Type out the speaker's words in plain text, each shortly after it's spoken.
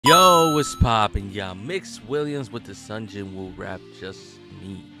Yo, what's poppin', y'all? Mix Williams with the Sun Jin Woo rap Just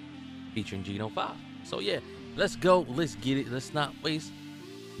Me, featuring Geno 5. So yeah, let's go, let's get it, let's not waste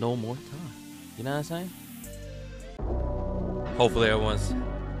no more time. You know what I'm saying? Hopefully everyone's...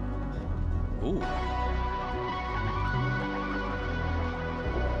 Ooh.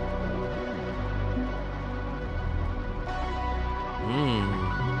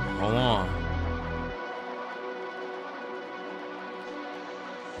 Hold on.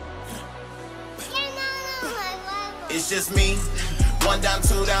 It's just me. 1 down,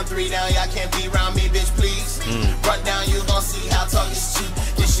 2 down, 3 down. Y'all can't be around me, bitch, please. Run down, you gon' see how talk is cheap.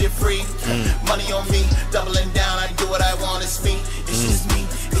 This shit free. Money on me, doubling down. I do what I want, it's me. It's just me.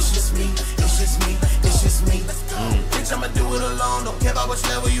 It's just me. It's just me. It's just me. Let's go. Bitch, I'ma do it alone. Don't care about which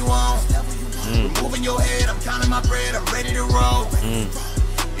level you on. Moving your head, I'm counting my bread. I'm ready to roll.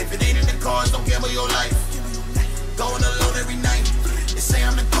 If it ain't in the cars, don't gamble your life. Going alone every night. They say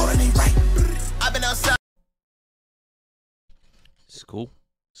I'm the golden, ain't right. I've been outside. It's cool.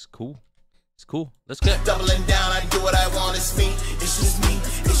 It's cool. It's cool. Let's get doubling down. I do what I want. It's me. It's just me.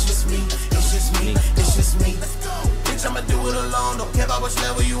 It's just me. It's just me. It's just me. Let's go. Bitch, I'ma do it alone. Don't care about which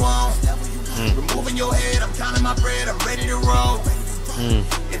level you on. Removing your head. I'm counting my bread. I'm ready to roll.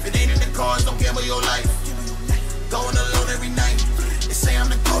 If it ain't in the cars, don't gamble your life. Going alone every night. They say I'm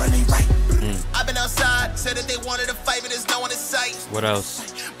the golden, ain't right. I've been outside. Said that they wanted to fight, but there's no one in sight. What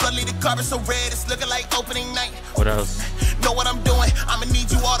else? Bloodly, the carpet so red. It's looking like opening night. What else? Know what I'm doing? I'ma need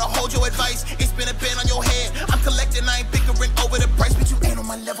you all to hold your advice. It's been a band on your head. I'm collecting, I ain't bickering over the price, but you ain't on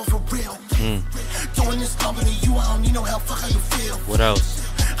my level for real. Doing this longer than you, I don't need no help. Fuck how you feel. What else?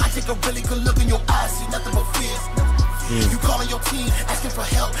 I take a really good look in your eyes, see nothing but fear. You calling your team, asking for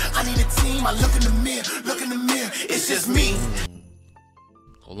help. I need a team. I look in the mirror, look in the mirror. It's just me.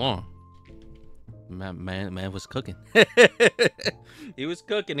 Hold on. Man was cooking. He was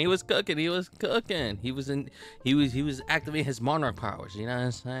cooking. He was cooking. He was cooking. He was activating his monarch powers. You know what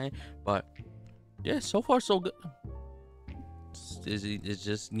I'm saying? But yeah, so far so good. It's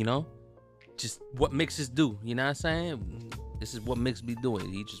just, you know, just what mixes do. You know what I'm saying? This is what Mix be doing.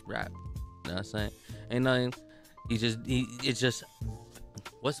 He just rap. You know what I'm saying? Ain't nothing. It's just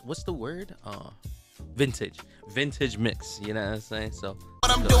what's the word? Vintage mix. You know what I'm saying? So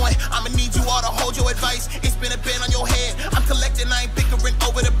what I'm doing, I'ma need you all to hold your advice. It's been a band on your head. I'm collecting, I ain't bickering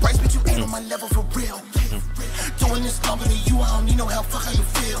over the price, but you ain't on my level for real. Doing this longer than you, I don't need no help. Fuck how you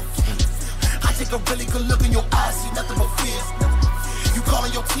feel. I take a really good look in your eyes, see nothing but fear. You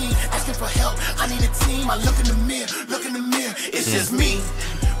calling your team, asking for help. I need a team. I look in the mirror, look in the mirror. It's just me.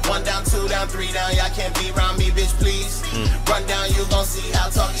 1 down, 2 down, 3 down. Y'all can't be around me, bitch, please. Run down, you gon' see how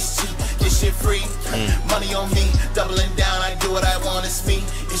talk is cheap. This shit free. Money on me, doubling down. I do what I want, it's me.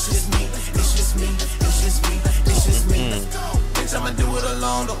 It's just me. It's just me. It's just me. It's just me. Let's go. Bitch, I'ma do it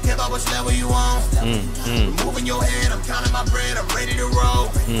alone. Don't care about which level you on. Moving your head, I'm counting my bread. I'm ready to roll.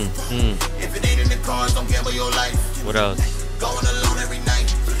 If it ain't in the cars, don't gamble your life. What else? Going alone every night.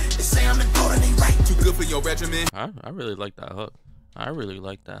 They say I'm the golden, ain't right. Too good for your regimen. I really like that hook. I really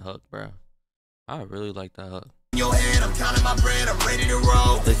like that hook, bro. I really like that hook. Your head, I'm counting my bread. I'm ready to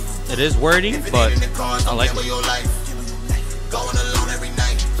roll. It is wordy, but I like it. Your life. Going alone every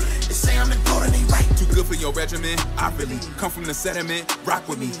night. They say I'm the golden, ain't right. Too good for your regimen. I really come from the sediment. Rock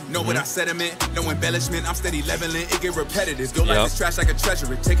with me. Know what I sediment. No embellishment. I'm steady leveling. It get repetitive. Your life is trash like a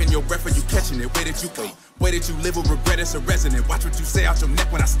treasure. It taking your breath when you catching it. Way that you wait. Way that you live with regret. It's a resonant. Watch what you say out your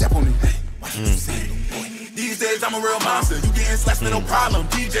neck when I step on it. Hey, watch what you say, boy. These days I'm a real monster. You getting slashed with no problem.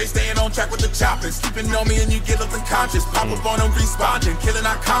 DJ staying on track with the choppers. Sleeping on me and you get up unconscious. Pop up on him responding. Killing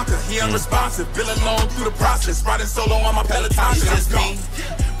I conquer. He unresponsive. Feel alone through the process. Riding solo on my Peloton. It's just me.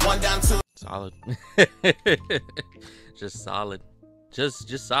 1 down, 2. Solid. Just solid.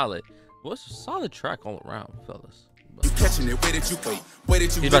 Just solid. What's a solid track all around, fellas? You catching it, way that you wait. Way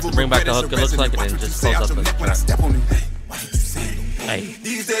that you he's about to bring back the hook. It looks like it and just close up the track. Hey.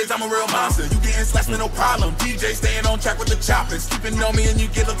 These days I'm a real monster. You getting slashed with no problem. DJ staying on track with the choppers. Sleeping on me and you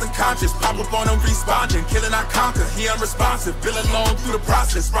get up unconscious. Pop up on him responding. Killing I conquer. He unresponsive. Feel alone through the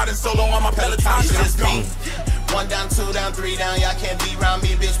process. Riding solo on my Peloton. It's just me. 1 down, 2 down, 3 down. Y'all can't be around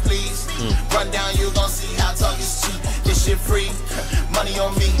me, bitch, please. Run down, you gon' see how talk is cheap. This shit free. Money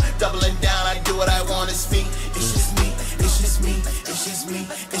on me, doubling down. I do what I want, it's me. It's just me. It's just me. It's just me.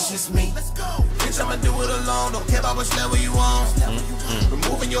 It's just me. Let's go. Bitch, I'ma do it alone. Don't care about which level you on.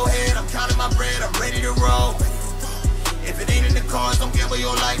 Removing your head, I'm counting my bread. I'm ready to roll. If it ain't in the cars, don't gamble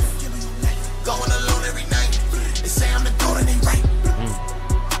your life. Going alone every night. They say I'm the golden, ain't right.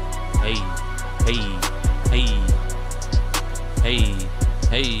 Hey, hey. Hey, hey,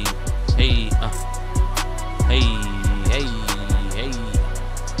 hey, hey, hey, hey, hey,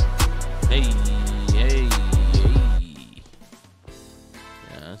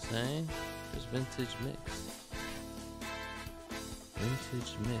 vintage mix.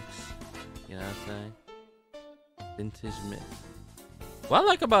 Vintage mix. You know what I'm saying? Vintage mix. What I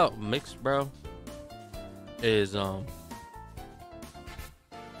like about mix, bro, is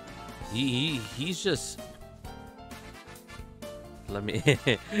he's just, let me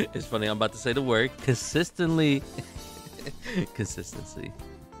it's funny, I'm about to say the word consistency,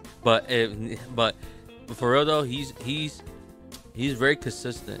 but for real though, he's very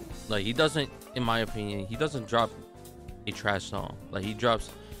consistent. Like, he doesn't, in my opinion, he doesn't drop a trash song. Like, he drops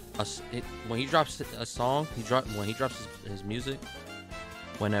when he drops a song, when he drops his music,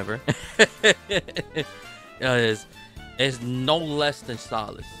 whenever is no less than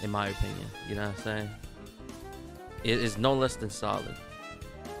solid, in my opinion. You know what I'm saying? It is no less than solid.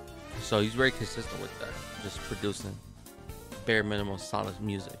 So he's very consistent with that, just producing bare minimum solid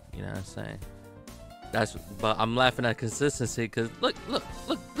music. You know what I'm saying? But I'm laughing at consistency because look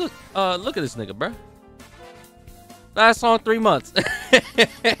at this nigga, bro. Last song 3 months.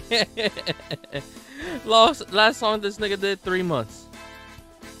 Last song this nigga did 3 months.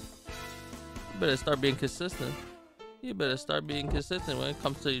 You better start being consistent. You better start being consistent when it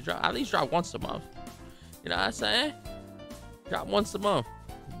comes to your drop. At least drop once a month. You know what I'm saying? Drop once a month.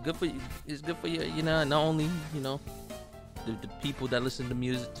 Good for you. It's good for you. You know, not only, you know, the people that listen to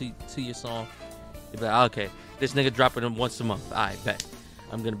music to your song. You're like, okay, this nigga dropping them once a month. Alright, bet.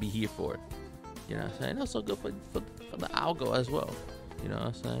 I'm gonna be here for it. You know what I'm saying? Also good for the algo as well. You know what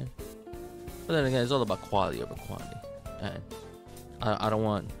I'm saying? But then again, it's all about quality over quantity. And I don't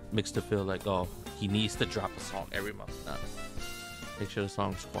want Mix to feel like, oh, he needs to drop a song every month. Nah. Make sure the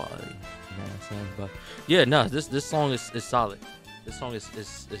song's quality. You know what I'm saying? But yeah, no, this song is solid. This song is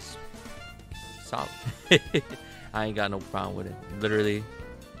solid. I ain't got no problem with it. Literally,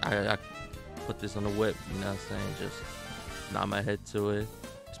 I put this on the whip. You know what I'm saying? Just nod my head to it.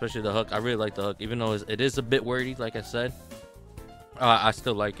 Especially the hook. I really like the hook, even though it is a bit wordy, like I said. I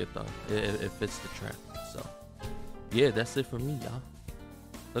still like it though. It fits the track. So yeah, that's it for me, y'all.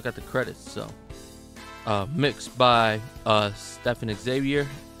 Look at the credits. So mixed by Stephen Xavier.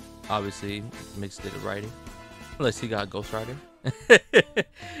 Obviously, Mix did the writing, unless he got a ghostwriter.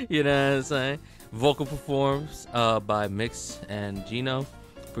 You know what I'm saying? Vocal performs by Mix and Geno.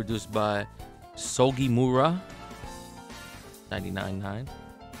 Produced by Sogi Mura 99.9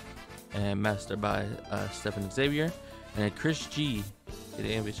 and mastered by Stephen Xavier and Chris G.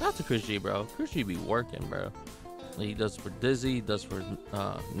 Shout out to Chris G, bro. Chris G be working, bro. He does for Dizzy, he does for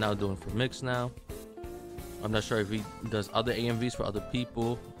now doing for Mix now. I'm not sure if he does other AMVs for other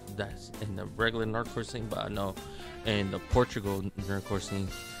people that's in the regular nerdcore scene, but I know in the Portugal nerdcore scene,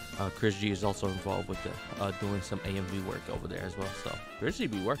 Chris G is also involved with the doing some AMV work over there as well. So Chris G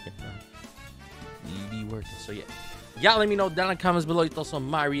be working, bro. He be working. So yeah, y'all let me know down in the comments below your thoughts on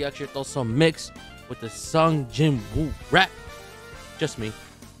my reaction, thoughts on Mix with the Sung Jin Woo rap. Just me,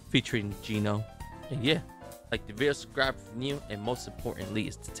 featuring Geno. And yeah, like the video, subscribe if you're new, and most importantly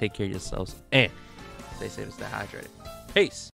is to take care of yourselves and stay safe and stay hydrated. Peace.